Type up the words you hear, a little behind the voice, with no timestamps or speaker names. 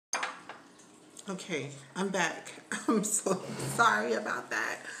Okay, I'm back. I'm so sorry about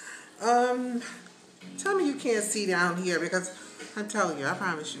that. Um, Tell me you can't see down here because I'm telling you, I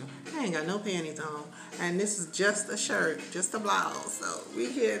promise you, I ain't got no panties on. And this is just a shirt, just a blouse. So we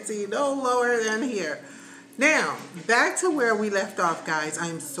can't see no lower than here. Now, back to where we left off, guys.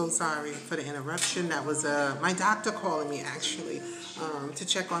 I'm so sorry for the interruption. That was my doctor calling me actually to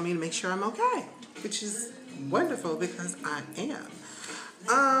check on me to make sure I'm okay, which is wonderful because I am.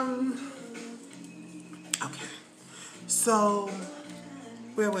 Um, okay. So,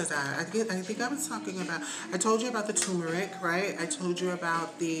 where was I think I was talking about. I told you about the turmeric, right? I told you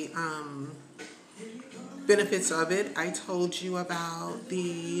about the benefits of it. I told you about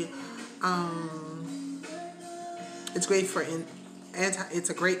the. It's great for anti. It's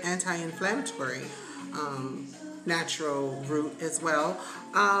a great anti-inflammatory natural root as well.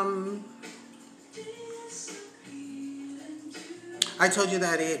 I told you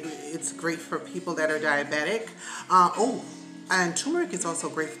that it's great for people that are diabetic. And turmeric is also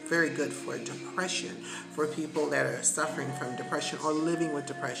great, very good for depression, for people that are suffering from depression or living with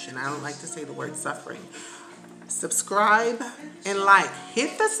depression. I don't like to say the word suffering. Subscribe and like.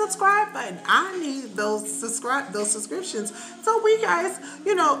 Hit the subscribe button. I need those subscriptions so we guys,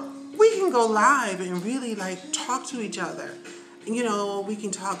 we can go live and really like talk to each other. We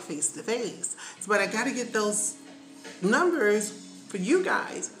can talk face to face. But I got to get those numbers for you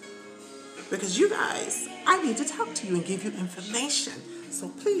guys because you guys, I need to talk to you and give you information. So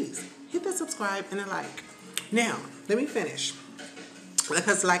please hit the subscribe and a like. Now, let me finish.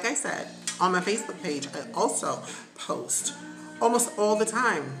 Because like I said, on my Facebook page, I also post almost all the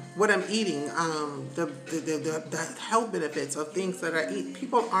time what I'm eating, the health benefits of things that I eat.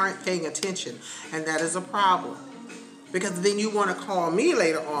 People aren't paying attention, and that is a problem. Because then you want to call me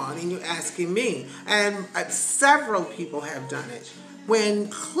later on and you're asking me. And several people have done it. When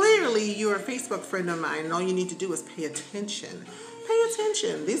clearly you're a Facebook friend of mine and all you need to do is pay attention. Pay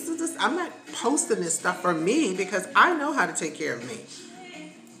attention. I'm not posting this stuff for me because I know how to take care of me.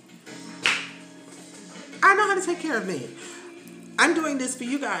 I know how to take care of me. I'm doing this for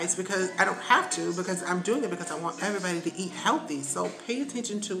you guys because I don't have to, because I'm doing it because I want everybody to eat healthy. So pay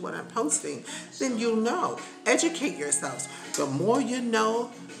attention to what I'm posting. Then you'll know. Educate yourselves. The more you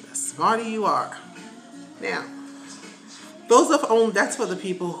know, the smarter you are. Now, that's for the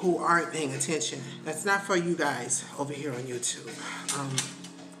people who aren't paying attention. That's not for you guys over here on YouTube.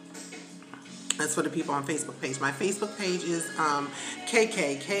 That's for the people on Facebook page. My Facebook page is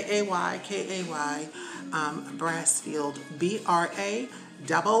KAYKAY Brassfield, BRASSFIELD,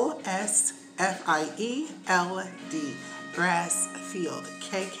 Brassfield,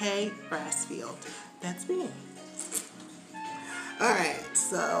 KK Brassfield. That's me. All right,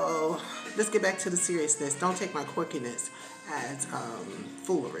 so let's get back to the seriousness. Don't take my quirkiness as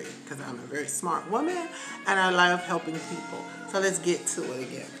foolery, because I'm a very smart woman and I love helping people. So let's get to it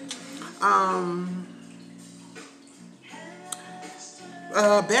again.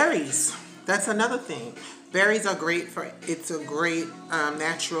 Berries. That's another thing. Berries are great it's a great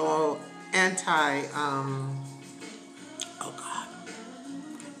natural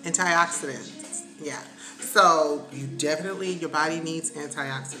antioxidants. Yeah. So your body needs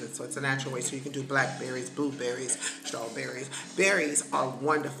antioxidants. So it's a natural way. So you can do blackberries, blueberries, strawberries. Berries are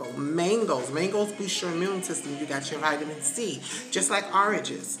wonderful. Mangoes boost your immune system. You got your vitamin C, just like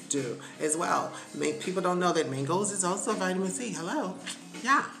oranges do as well. People don't know that mangoes is also vitamin C. Hello.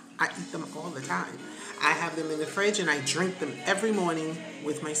 Yeah, I eat them all the time. I have them in the fridge and I drink them every morning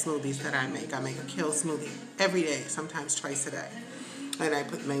with my smoothies that I make. I make a kale smoothie every day, sometimes twice a day. And I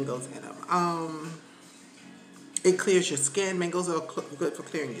put mangoes in them. It clears your skin. Mangoes are good for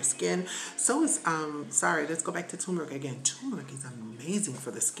clearing your skin. So is, let's go back to turmeric again. Turmeric is amazing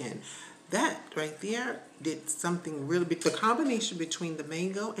for the skin. That right there did something really big. The combination between the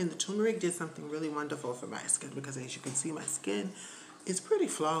mango and the turmeric did something really wonderful for my skin, because as you can see, my skin is pretty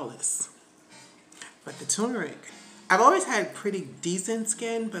flawless. But the turmeric, I've always had pretty decent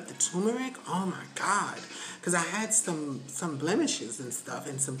skin, but the turmeric, oh my God. Because I had some blemishes and stuff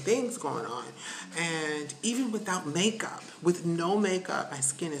and some things going on. And even without makeup, with no makeup, my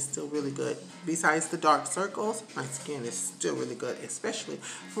skin is still really good. Besides the dark circles, my skin is still really good, especially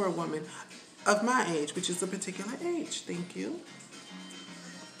for a woman of my age, which is a particular age. Thank you.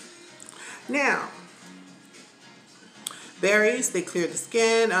 Now, berries, they clear the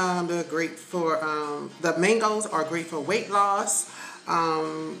skin. They're great for, the mangoes are great for weight loss.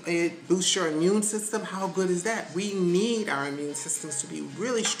 It boosts your immune system. How good is that? We need our immune systems to be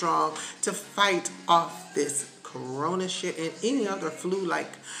really strong to fight off this corona shit and any other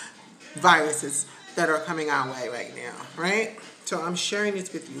flu-like viruses that are coming our way right now, right? So I'm sharing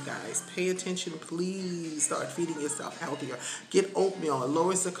this with you guys. Pay attention, please. Start feeding yourself healthier. Get oatmeal. It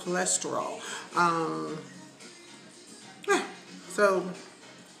lowers the cholesterol. Yeah. So,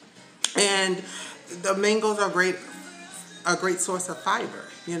 and the mangoes are great. A great source of fiber.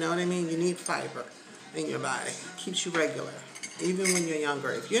 You know what I mean? You need fiber in your body. Keeps you regular. Even when you're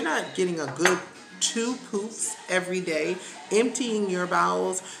younger. If you're not getting a good 2 poops every day, emptying your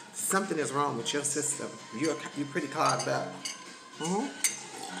bowels, something is wrong with your system. You're pretty clogged up.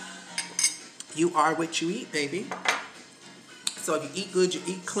 You are what you eat, baby. So if you eat good, you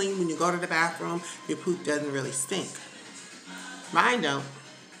eat clean, when you go to the bathroom, your poop doesn't really stink. Mine don't.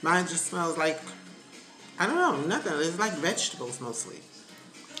 Mine just smells like, I don't know, nothing. It's like vegetables mostly.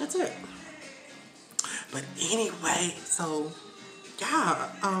 That's it. But anyway, so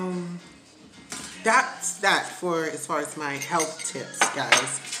yeah, that's that for as far as my health tips,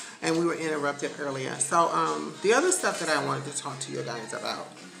 guys. And we were interrupted earlier. So the other stuff that I wanted to talk to you guys about,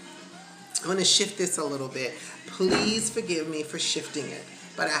 I'm going to shift this a little bit. Please forgive me for shifting it,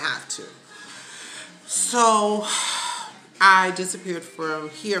 but I have to. So I disappeared from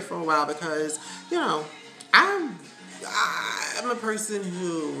here for a while because, you know, I'm a person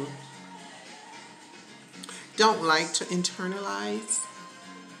who don't like to internalize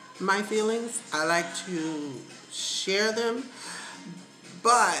my feelings. I like to share them,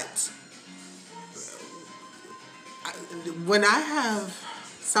 but when I have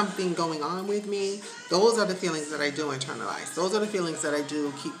something going on with me, those are the feelings that I do internalize. Those are the feelings that I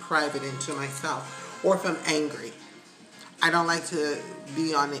do keep private into myself. Or if I'm angry, I don't like to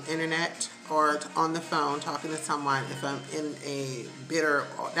be on the internet or on the phone talking to someone if I'm in a bitter,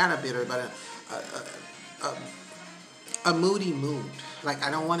 not a bitter, but a moody mood. Like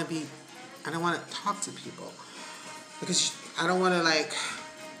I don't want to talk to people because I don't want to like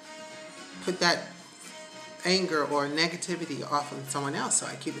put that anger or negativity off on someone else, so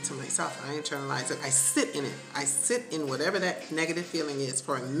I keep it to myself. I internalize it. I sit in it. I sit in whatever that negative feeling is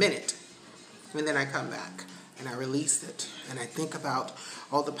for a minute, and then I come back and I release it, and I think about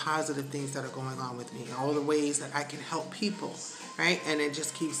all the positive things that are going on with me, all the ways that I can help people, right? And it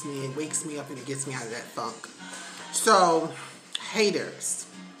just keeps me, it wakes me up and it gets me out of that funk. So, haters,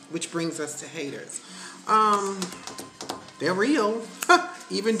 which brings us to haters. They're real.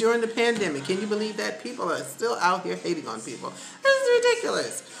 Even during the pandemic. Can you believe that? People are still out here hating on people. It's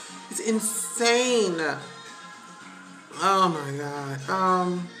ridiculous. It's insane. Oh my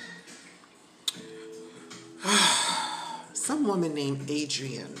God. Some woman named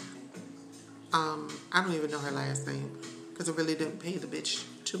Adrian. I don't even know her last name because I really didn't pay the bitch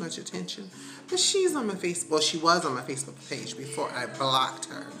too much attention. But she's on my Facebook. Well, she was on my Facebook page before I blocked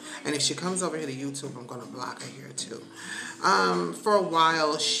her. And if she comes over here to YouTube, I'm going to block her here too. For a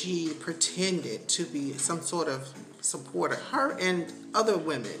while, she pretended to be some sort of supporter. Her and other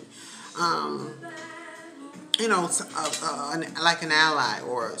women. You know, like an ally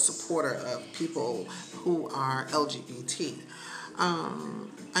or a supporter of people who are LGBT.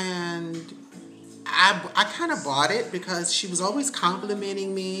 And I kind of bought it because she was always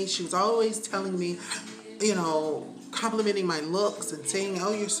complimenting me. She was always telling me, you know, complimenting my looks and saying,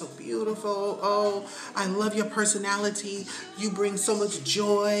 oh, you're so beautiful. Oh, I love your personality. You bring so much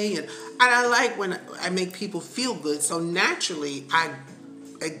joy. And I like when I make people feel good. So naturally, I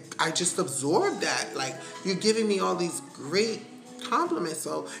just absorb that. Like, you're giving me all these great compliments,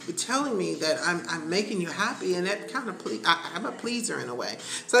 so you're telling me that I'm making you happy, and that kind of I'm a pleaser in a way.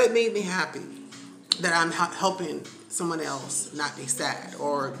 So it made me happy that I'm helping someone else not be sad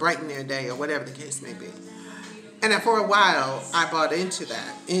or brighten their day or whatever the case may be. And for a while, I bought into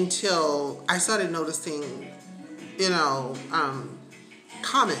that until I started noticing, you know,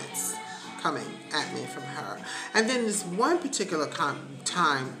 comments coming at me from her. And then this one particular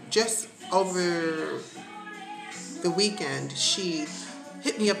time, just over the weekend, she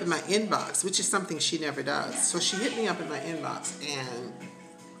hit me up in my inbox, which is something she never does. So she hit me up in my inbox, and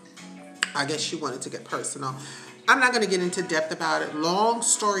I guess she wanted to get personal. I'm not going to get into depth about it. Long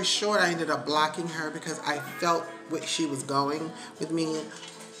story short, I ended up blocking her because I felt what she was going with me.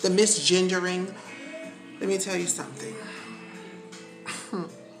 The misgendering. Let me tell you something.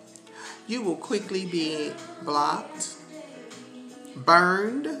 You will quickly be blocked,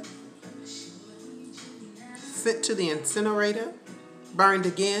 burned, sent to the incinerator, burned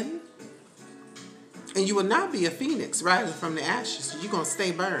again, and you will not be a phoenix rising from the ashes. You're going to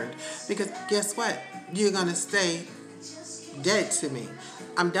stay burned because guess what? You're going to stay dead to me.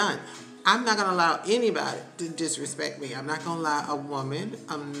 I'm done. I'm not going to allow anybody to disrespect me. I'm not going to allow a woman,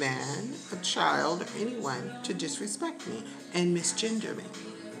 a man, a child, or anyone to disrespect me and misgender me.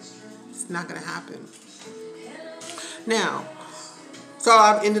 It's not going to happen. Now, So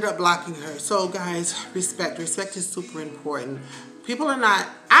I've ended up blocking her. So guys, respect. Respect is super important. People are not,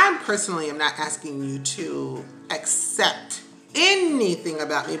 I personally am not asking you to accept anything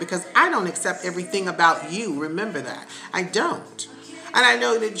about me because I don't accept everything about you. Remember that. I don't. And I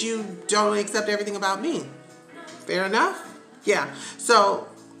know that you don't accept everything about me. Fair enough? Yeah. So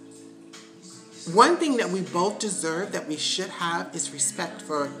one thing that we both deserve, that we should have, is respect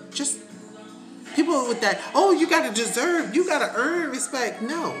for just people with that, oh, you got to deserve, you got to earn respect.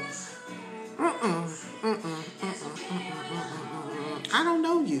 No. I don't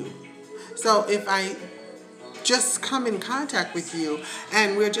know you. So if I just come in contact with you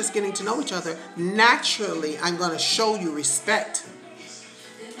and we're just getting to know each other, naturally I'm going to show you respect.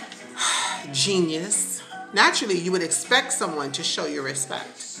 Genius. Naturally, you would expect someone to show you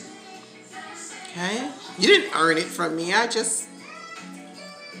respect. Okay? You didn't earn it from me.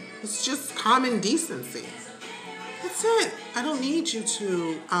 It's just common decency. That's it. I don't need you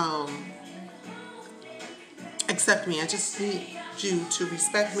to accept me. I just need you to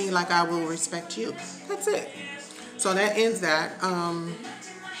respect me like I will respect you. That's it. So that ends that.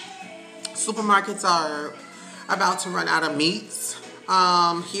 Supermarkets are about to run out of meats.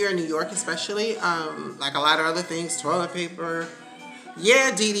 Here in New York especially. Like a lot of other things. Toilet paper. Yeah,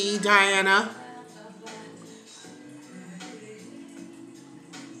 Dee Dee, Diana.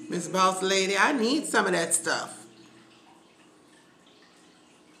 Miss Boss Lady, I need some of that stuff.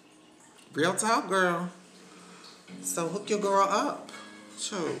 Real talk, girl. So hook your girl up.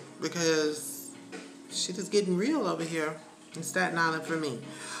 Sure, because shit is getting real over here in Staten Island for me.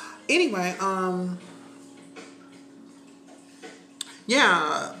 Anyway,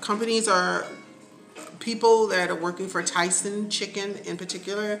 yeah, companies are, people that are working for Tyson Chicken in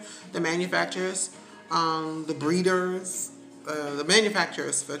particular, the manufacturers, the breeders, the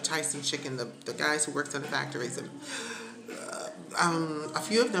manufacturers for Tyson Chicken, the guys who worked in the factories, and a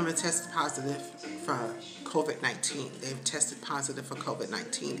few of them have tested positive for COVID-19. They've tested positive for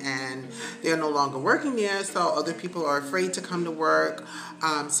COVID-19 and they're no longer working there, so other people are afraid to come to work,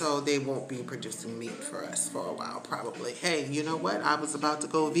 so they won't be producing meat for us for a while probably. Hey, you know what? I was about to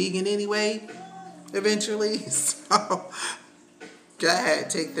go vegan anyway, eventually, so go ahead,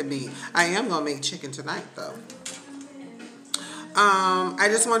 take the meat. I am going to make chicken tonight though. I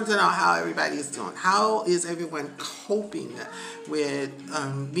just wanted to know how everybody is doing. How is everyone coping with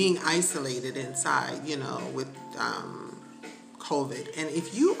being isolated inside, you know, with COVID? And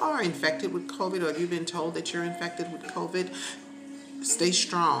if you are infected with COVID, or if you've been told that you're infected with COVID, stay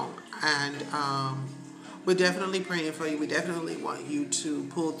strong. And we're definitely praying for you. We definitely want you to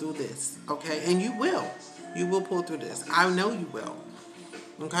pull through this, okay? And you will. You will pull through this. I know you will.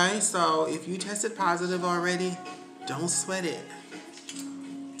 Okay? So if you tested positive already, don't sweat it.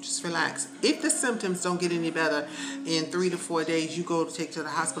 Just relax. If the symptoms don't get any better in 3 to 4 days, you go to take to the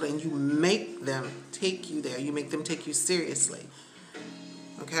hospital and you make them take you there. You make them take you seriously.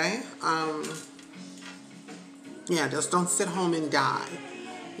 Okay? Yeah, just don't sit home and die.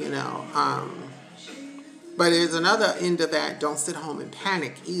 You know. But there's another end of that. Don't sit home and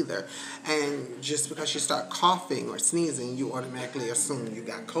panic either. And just because you start coughing or sneezing, you automatically assume you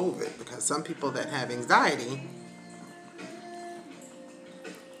got COVID. Because some people that have anxiety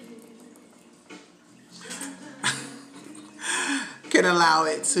can allow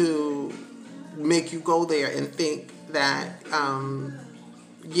it to make you go there and think that,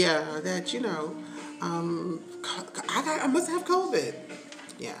 yeah, that, you know, I must have COVID.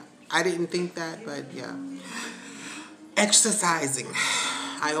 Yeah, I didn't think that, but yeah. Exercising.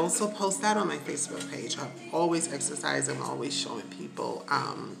 I also post that on my Facebook page. I'm always exercising, I'm always showing people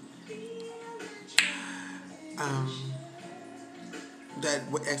that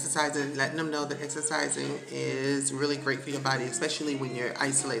exercising, letting them know that exercising is really great for your body, especially when you're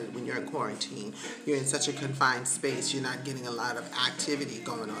isolated, when you're in quarantine. You're in such a confined space, you're not getting a lot of activity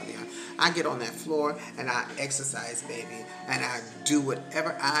going on there. I get on that floor and I exercise, baby, and I do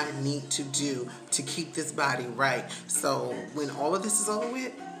whatever I need to do to keep this body right. So when all of this is over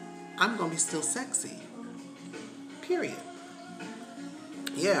with, I'm going to be still sexy. Period.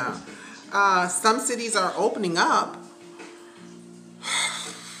 Yeah. Some cities are opening up.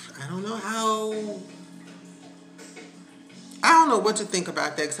 I don't know what to think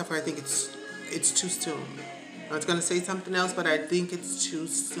about that, except for I think it's too soon. I was going to say something else, but I think it's too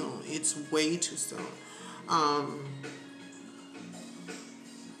soon. It's way too soon.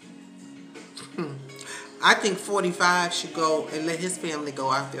 I think 45 should go and let his family go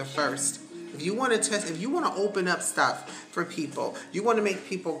out there first. If you want to test, if you want to open up stuff for people, you want to make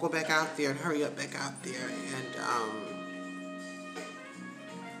people go back out there and hurry up back out there and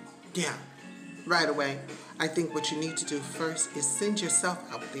yeah, right away. I think what you need to do first is send yourself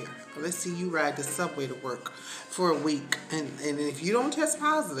out there. Let's see you ride the subway to work for a week. And if you don't test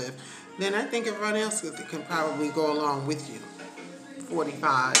positive, then I think everyone else can probably go along with you.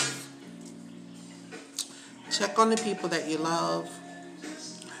 45. Check on the people that you love.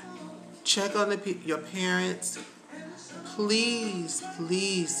 Check on your parents. Please,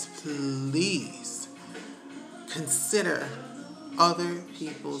 please, please consider other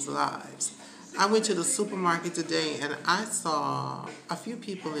people's lives. I went to the supermarket today and I saw a few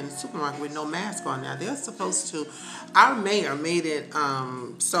people in the supermarket with no mask on. Now they're supposed to, our mayor made it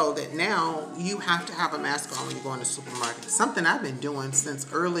so that now you have to have a mask on when you go in the supermarket. Something I've been doing since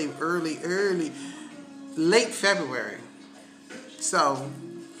late February. So,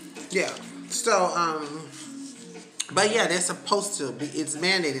 yeah. So, but yeah, they're supposed to be, it's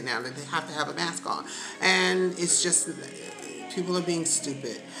mandated now that they have to have a mask on. And it's just, people are being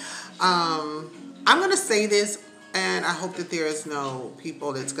stupid. I'm going to say this, and I hope that there is no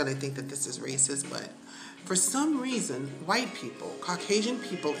people that's going to think that this is racist, but for some reason, white people, Caucasian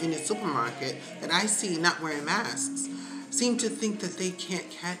people in the supermarket that I see not wearing masks seem to think that they can't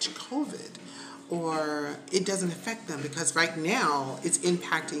catch COVID or it doesn't affect them because right now it's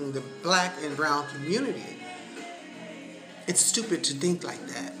impacting the black and brown community. It's stupid to think like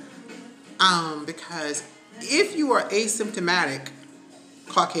that. Because if you are asymptomatic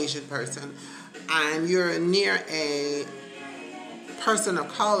Caucasian person and you're near a person of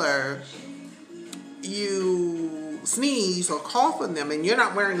color, you sneeze or cough on them and you're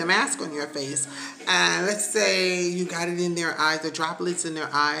not wearing the mask on your face, and let's say you got it in their eyes, the droplets in their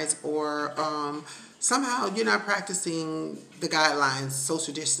eyes, or somehow you're not practicing the guidelines,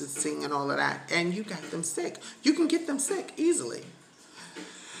 social distancing and all of that, and you got them sick. You can get them sick easily.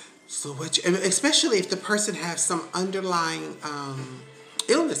 So, especially if the person has some underlying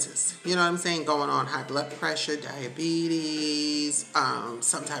illnesses, you know what I'm saying, going on, high blood pressure, diabetes,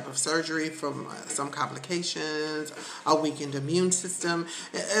 some type of surgery from some complications, a weakened immune system,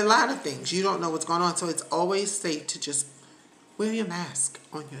 a lot of things. You don't know what's going on. So it's always safe to just wear your mask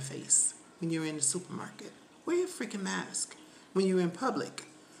on your face when you're in the supermarket. Wear your freaking mask when you're in public.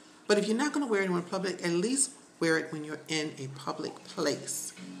 But if you're not going to wear it in public, at least wear it when you're in a public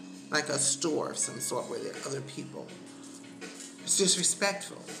place, like a store of some sort where there are other people. It's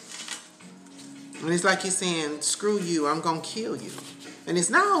disrespectful. And it's like you're saying, screw you, I'm going to kill you. And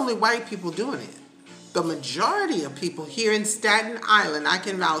it's not only white people doing it. The majority of people here in Staten Island, I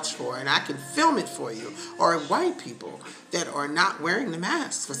can vouch for, and I can film it for you, are white people that are not wearing the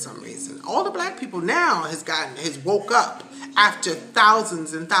masks for some reason. All the black people now has woke up after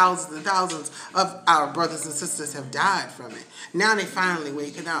thousands and thousands and thousands of our brothers and sisters have died from it. Now they finally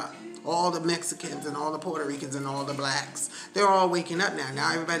waking up. All the Mexicans and all the Puerto Ricans and all the blacks, they're all waking up now.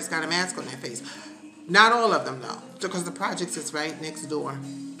 Now everybody's got a mask on their face. Not all of them, though, because the projects is right next door.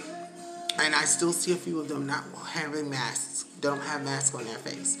 And I still see a few of them not having masks. They don't have masks on their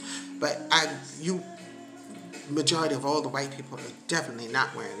face. But majority of all the white people are definitely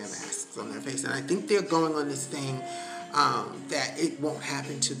not wearing their masks on their face. And I think they're going on this thing that it won't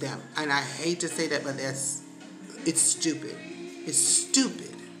happen to them. And I hate to say that, but it's stupid. It's stupid.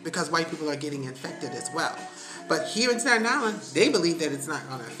 Because white people are getting infected as well. But here in Staten Island, they believe that it's not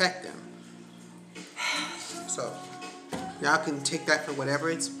going to affect them. So, y'all can take that for whatever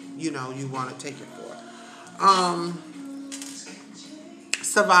it's, you want to take it for.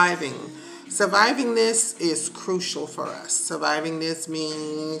 Surviving. Surviving this is crucial for us. Surviving this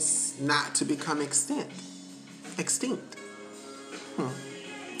means not to become extinct.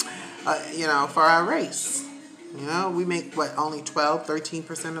 For our race. We make, only 12,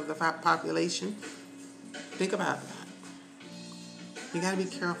 13% of the population? Think about that. You got to be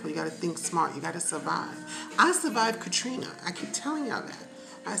careful. You got to think smart. You got to survive. I survived Katrina. I keep telling y'all that.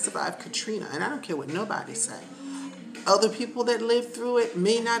 I survived Katrina, and I don't care what nobody say. Other people that lived through it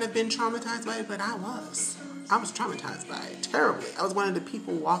may not have been traumatized by it, but I was. I was traumatized by it terribly. I was one of the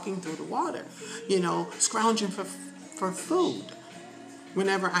people walking through the water, scrounging for food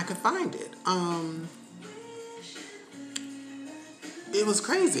whenever I could find it. It was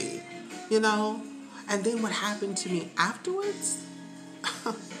crazy, And then what happened to me afterwards?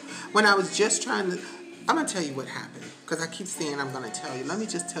 When I was just I'm going to tell you what happened. Because I keep saying I'm going to tell you. Let me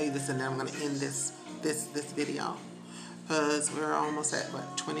just tell you this, and then I'm going to end this video. Because we're almost at,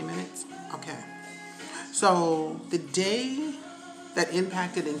 20 minutes? Okay. So, the day that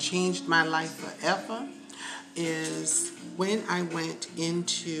impacted and changed my life forever is when I went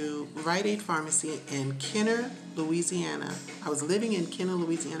into Rite Aid Pharmacy in Kenner, Louisiana. I was living in Kenner,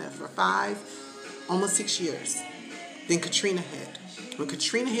 Louisiana for almost 6 years. Then Katrina hit. When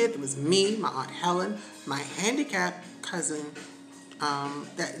Katrina hit, it was me, my Aunt Helen, my handicapped cousin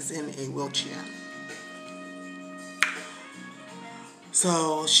that is in a wheelchair.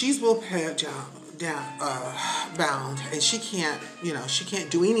 So she's wheelchair bound, and she can't, she can't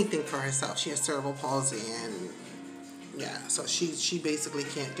do anything for herself. She has cerebral palsy, and yeah, so she basically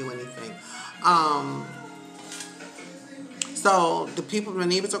can't do anything. So the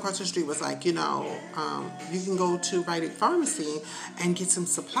neighbors across the street was like, you can go to Rite Aid Pharmacy and get some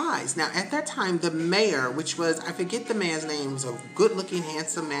supplies. Now, at that time, the mayor, which was, I forget the man's name, was a good-looking,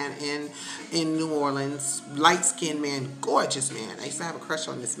 handsome man in New Orleans, light-skinned man, gorgeous man. I used to have a crush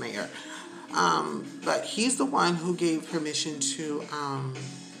on this mayor. But he's the one who gave permission to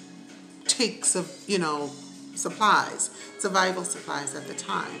take some, supplies, survival supplies at the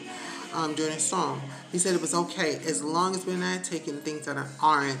time. During the storm. He said it was okay as long as we're not taking things that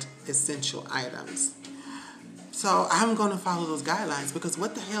aren't essential items. So I'm going to follow those guidelines, because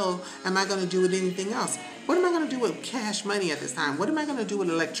what the hell am I going to do with anything else? What am I going to do with cash money at this time? What am I going to do with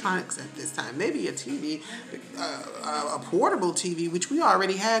electronics at this time? Maybe a TV, a portable TV, which we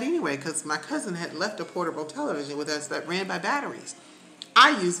already had anyway, because my cousin had left a portable television with us that ran by batteries.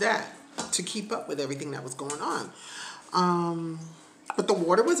 I used that to keep up with everything that was going on. But the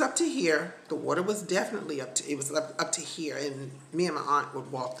water was up to here. The water was definitely up to here, and me and my aunt would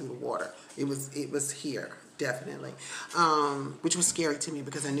walk through the water. It was here, definitely, which was scary to me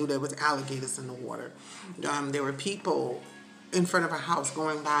because I knew there was alligators in the water. There were people in front of our house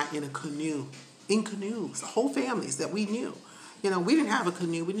going by in canoes, whole families that we knew. We didn't have a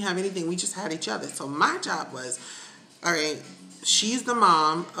canoe, we didn't have anything. We just had each other. So my job was, all right, she's the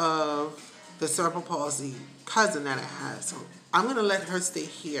mom of the cerebral palsy cousin that I have, so I'm going to let her stay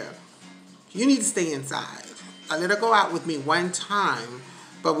here. You need to stay inside. I let her go out with me one time,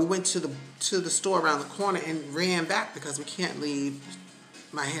 but we went to the store around the corner and ran back because we can't leave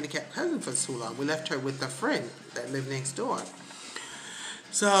my handicapped cousin for too long. We left her with a friend that lived next door.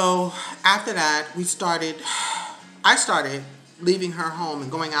 So after that, I started leaving her home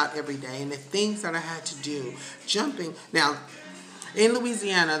and going out every day, and the things that I had to do, jumping. Now, in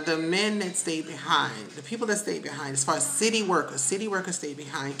Louisiana, the men that stayed behind, the people that stayed behind, as far as city workers stayed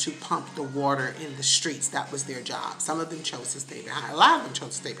behind to pump the water in the streets. That was their job. Some of them chose to stay behind. A lot of them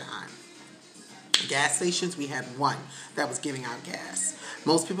chose to stay behind. Gas stations, we had one that was giving out gas.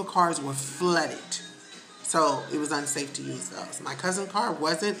 Most people's cars were flooded, so it was unsafe to use those. My cousin's car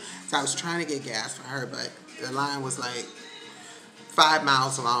wasn't, so I was trying to get gas for her, but the line was like 5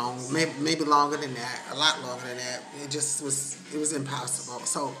 miles long, maybe longer than that, a lot longer than that. It was impossible.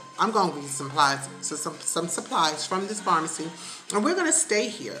 So I'm going to get some supplies from this pharmacy, and we're going to stay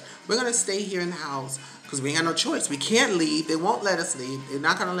here. We're going to stay here in the house because we ain't got no choice. We can't leave. They won't let us leave. They're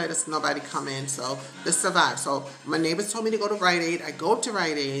not going to let nobody come in, so let's survive. So my neighbors told me to go to Rite Aid. I go up to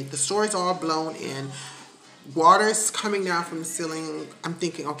Rite Aid. The store's all blown in. Water's coming down from the ceiling. I'm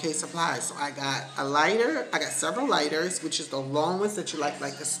thinking, okay, supplies. So I got a lighter. I got several lighters, which is the long ones that you like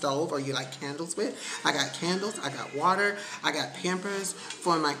a stove or you like candles with. I got candles. I got water. I got Pampers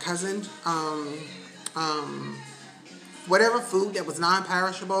for my cousin. Whatever food that was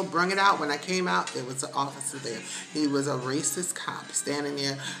non-perishable, bring it out. When I came out, there was an officer there. He was a racist cop standing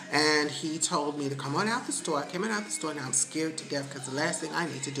there, and he told me to come on out the store. I came on out the store, and I'm scared to death because the last thing I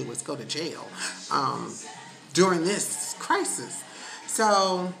need to do is go to jail during this crisis.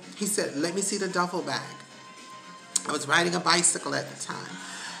 So he said, let me see the duffel bag. I was riding a bicycle at the time,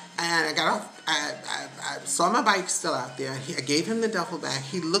 and I got off. I saw my bike still out there. I gave him the duffel bag.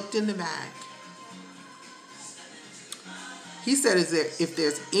 He looked in the bag. He said, if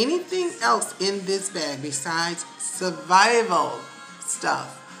there's anything else in this bag besides survival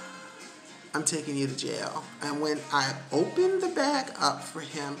stuff, I'm taking you to jail. And when I opened the bag up for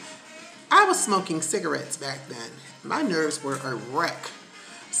him, I was smoking cigarettes back then. My nerves were a wreck.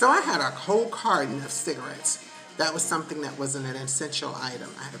 So I had a whole carton of cigarettes. That was something that wasn't an essential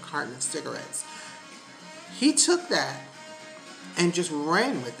item. I had a carton of cigarettes. He took that and just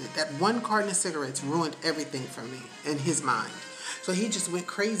ran with it. That one carton of cigarettes ruined everything for me in his mind. So he just went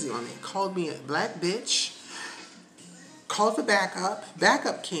crazy on me. Called me a black bitch. Called for backup.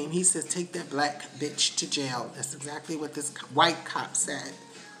 Backup came. He says, take that black bitch to jail. That's exactly what this white cop said.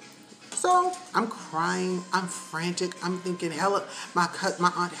 So I'm crying. I'm frantic. I'm thinking, my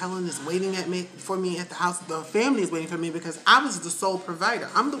Aunt Helen is waiting for me at the house. The family is waiting for me because I was the sole provider.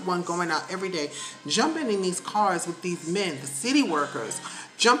 I'm the one going out every day, jumping in these cars with these men, the city workers,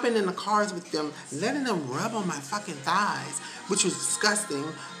 jumping in the cars with them, letting them rub on my fucking thighs, which was disgusting.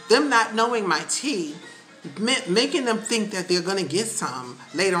 Them not knowing my tea. making them think that they're going to get some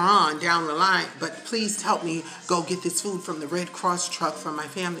later on down the line. But please help me go get this food from the Red Cross truck for my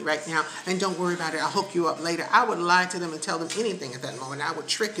family right now, and don't worry about it, I'll hook you up later. I would lie to them and tell them anything at that moment. I would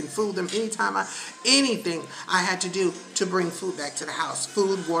trick and fool them anything I had to do to bring food back to the house.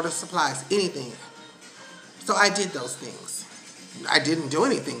 Food, water, supplies, anything. So I did those things. I didn't do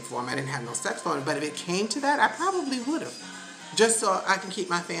anything for them. I didn't have no sex for them. But if it came to that, I probably would have. Just so I can keep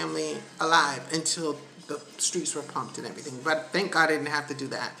my family alive until the streets were pumped and everything. But thank God I didn't have to do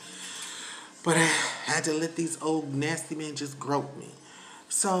that. But I had to let these old nasty men just grope me.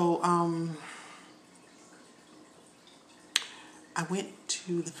 So I went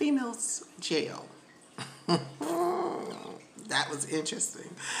to the female's jail. That was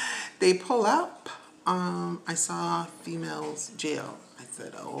interesting. They pull up. I saw female's jail. I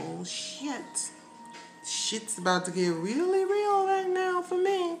said, oh shit. Shit's about to get really real right now for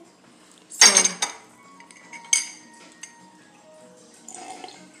me. So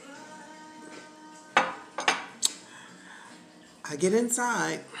I get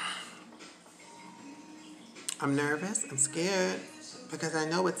inside. I'm nervous. I'm scared because I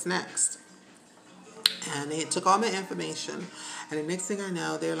know what's next. And they took all my information. And the next thing I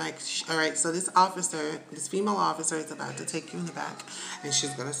know, they're like, all right, so this female officer is about to take you in the back and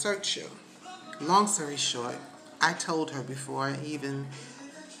she's going to search you. Long story short, I told her before I even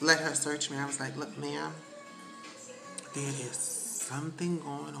let her search me, I was like, look, ma'am, there is something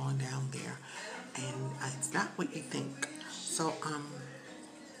going on down there. And it's not what you think. So,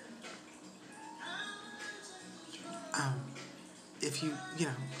 if you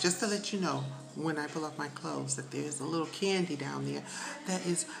just to let you know, when I pull off my clothes, that there's a little candy down there that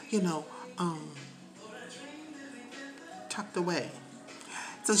is, tucked away.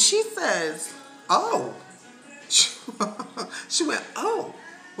 So she says, oh. She went, oh,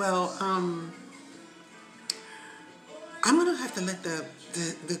 well, I'm going to have to let the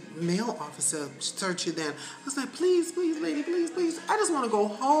male officer search you then. I was like, please, lady, please. I just want to go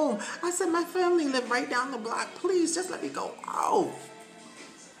home. I said, my family live right down the block. Please, just let me go. Oh.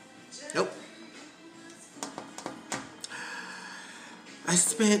 Nope.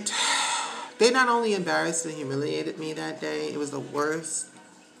 They not only embarrassed and humiliated me that day, it was the worst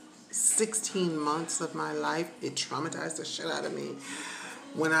 16 months of my life. It traumatized the shit out of me.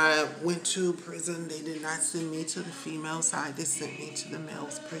 When I went to prison, they did not send me to the female side. They sent me to the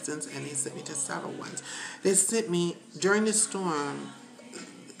male's prisons, and they sent me to several ones. They sent me, during the storm,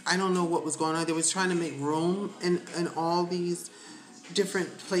 I don't know what was going on. They was trying to make room in all these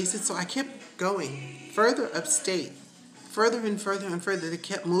different places, so I kept going further upstate. Further and further and further, they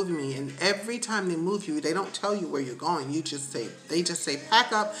kept moving me. And every time they move you, they don't tell you where you're going. They just say,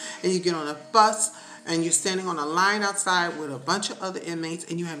 pack up, and you get on a bus, and you're standing on a line outside with a bunch of other inmates,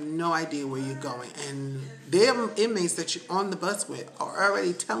 and you have no idea where you're going. And them inmates that you're on the bus with are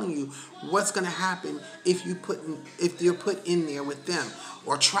already telling you what's going to happen if you're put in there with them,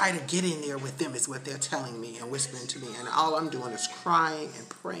 or try to get in there with them, is what they're telling me and whispering to me. And all I'm doing is crying and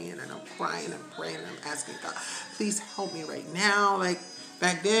praying, and I'm crying and praying, and I'm asking God, please help me right now. Like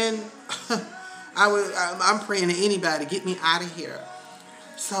back then, I'm praying to anybody, get me out of here.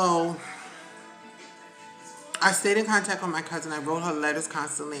 So I stayed in contact with my cousin. I wrote her letters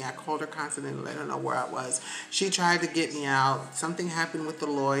constantly. I called her constantly to let her know where I was. She tried to get me out. Something happened with the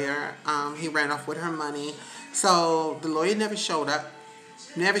lawyer. He ran off with her money. So the lawyer never showed up.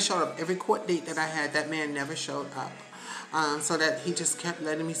 Every court date that I had, that man never showed up. So that he just kept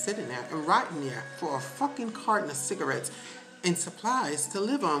letting me sit in there and rotting there for a fucking carton of cigarettes and supplies to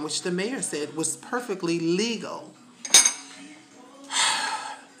live on, which the mayor said was perfectly legal.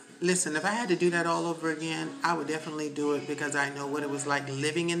 Listen, if I had to do that all over again, I would definitely do it, because I know what it was like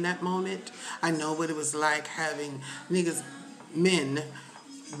living in that moment. I know what it was like having men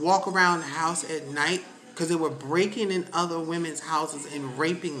walk around the house at night, because they were breaking in other women's houses and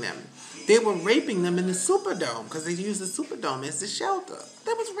raping them. They were raping them in the Superdome, because they used the Superdome as the shelter.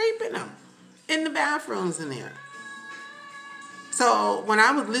 They was raping them in the bathrooms in there. So when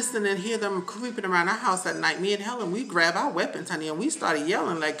I would listen and hear them creeping around our house at night, me and Helen, we grabbed our weapons, honey, and we started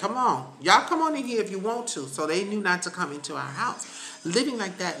yelling like, come on. Y'all come on in here if you want to. So they knew not to come into our house. Living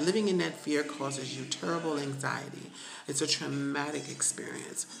like that, living in that fear causes you terrible anxiety. It's a traumatic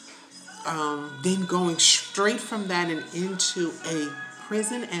experience. Then going straight from that and into a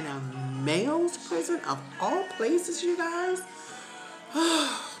prison, and a male's prison of all places, you guys.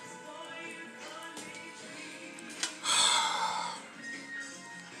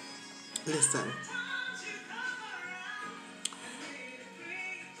 Listen,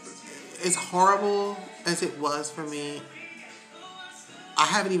 as horrible as it was for me, I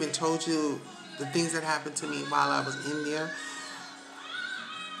haven't even told you the things that happened to me while I was in there.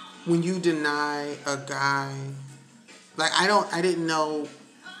 When you deny a guy, like I didn't know,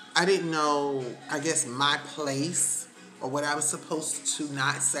 I guess, my place or what I was supposed to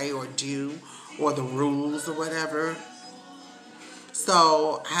not say or do or the rules or whatever.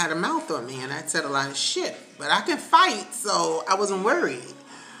 So I had a mouth on me and I said a lot of shit, but I can fight, so I wasn't worried.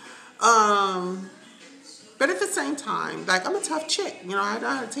 Um, but at the same time, like, I'm a tough chick, I know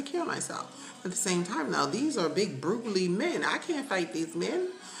how to take care of myself. At the same time, now these are big, brutally men. I can't fight these men.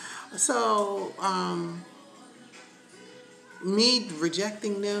 So, me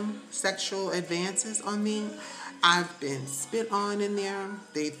rejecting them sexual advances on me, I've been spit on in there.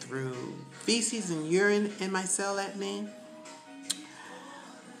 They threw feces and urine in my cell at me.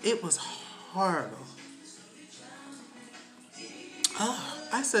 It was horrible. Oh,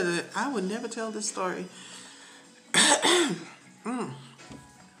 I said that I would never tell this story.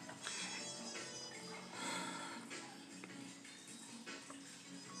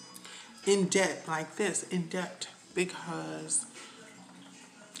 In depth like this, in depth, because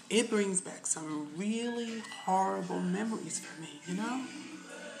it brings back some really horrible memories for me.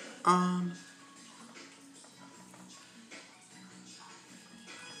 Um,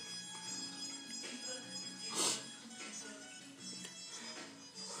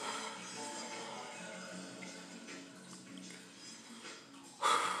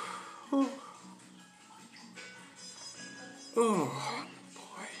 oh, oh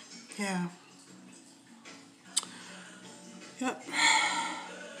boy, yeah, yep.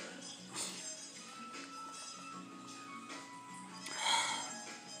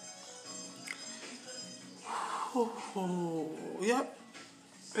 Oh, yep.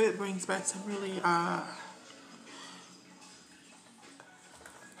 It brings back some really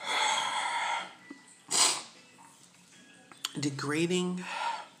degrading,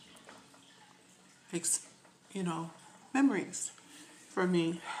 ex- memories for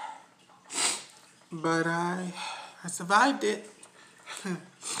me. But I survived it.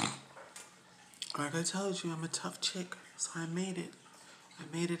 Like I told you, I'm a tough chick, so I made it. I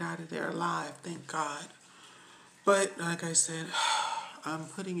made it out of there alive, thank God. But like I said, I'm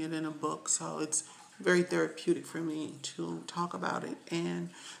putting it in a book, so it's very therapeutic for me to talk about it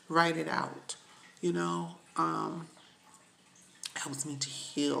and write it out. You know, helps me to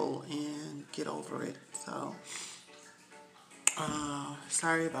heal and get over it. So,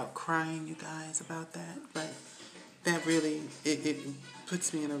 sorry about crying, you guys, about that, but that really, it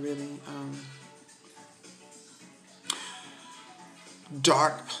puts me in a really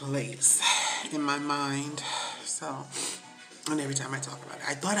dark place in my mind. So, and every time I talk about it,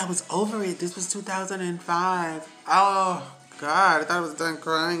 I thought I was over it. This was 2005. Oh, God, I thought I was done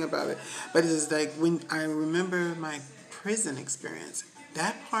crying about it. But it's like when I remember my prison experience,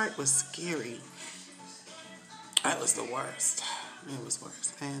 that part was scary. That was the worst. It was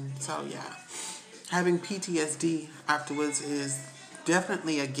worse. And so, yeah, having PTSD afterwards is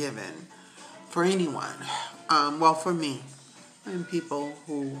definitely a given for anyone. Well, for me and people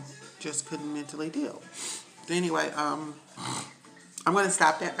who just couldn't mentally deal. Anyway, I'm going to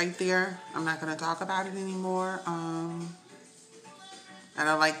stop that right there. I'm not going to talk about it anymore. I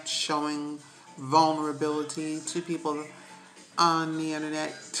don't like showing vulnerability to people on the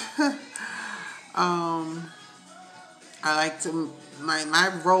internet. I like to,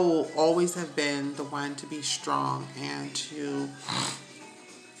 my role always have been the one to be strong and to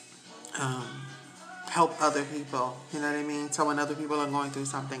help other people. You know what I mean? So when other people are going through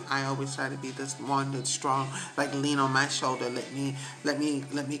something, I always try to be this one that's strong, like lean on my shoulder, let me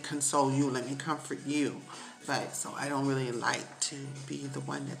console you, let me comfort you. But so I don't really like to be the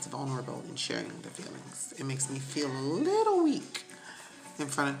one that's vulnerable in sharing the feelings. It makes me feel a little weak in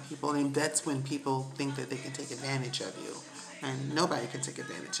front of people, and that's when people think that they can take advantage of you, and nobody can take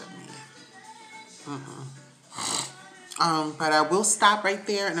advantage of me. But I will stop right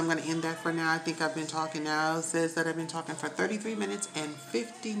there, and I'm going to end that for now. I think I've been talking now. It says that I've been talking for 33 minutes and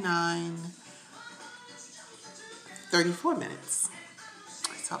 34 minutes.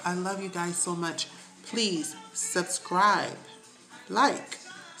 So I love you guys so much. Please subscribe,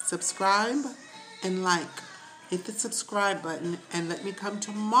 subscribe, and like. Hit the subscribe button and let me come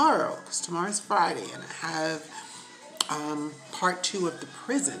tomorrow, because tomorrow's Friday, and I have part 2 of the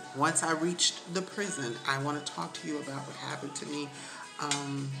prison. Once I reached the prison, I want to talk to you about what happened to me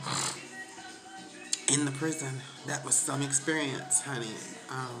in the prison. That was some experience, honey.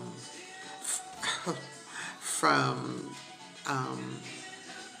 From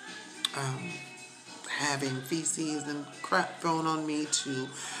having feces and crap thrown on me to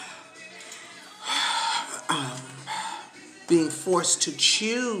being forced to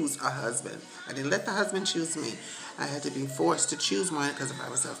choose a husband. I didn't let the husband choose me. I had to be forced to choose one because if I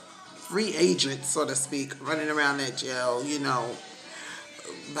was a free agent, so to speak, running around that jail, you know,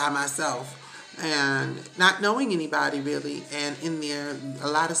 by myself and not knowing anybody really, and in there a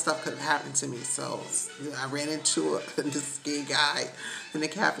lot of stuff could have happened to me. So I ran into this gay guy in the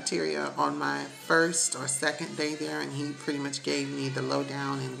cafeteria on my first or second day there, and he pretty much gave me the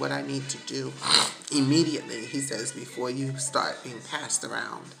lowdown and what I need to do immediately, he says, before you start being passed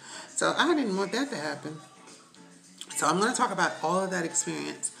around. So I didn't want that to happen. So I'm going to talk about all of that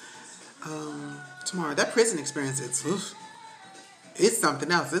experience tomorrow. That prison experience, it's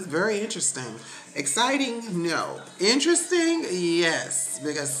something else. It's very interesting. Exciting? No. Interesting? Yes.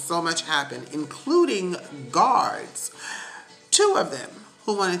 Because so much happened, including guards. 2 of them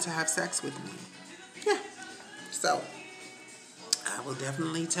who wanted to have sex with me. Yeah. So, I will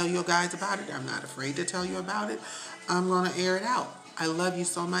definitely tell you guys about it. I'm not afraid to tell you about it. I'm going to air it out. I love you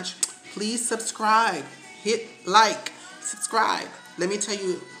so much. Please subscribe. Hit like. Subscribe. Let me tell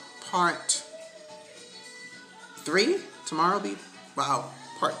you part 3. Tomorrow will be,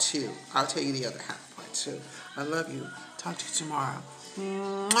 part 2. I'll tell you the other half, part 2. I love you. Talk to you tomorrow.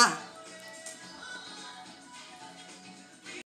 Mwah.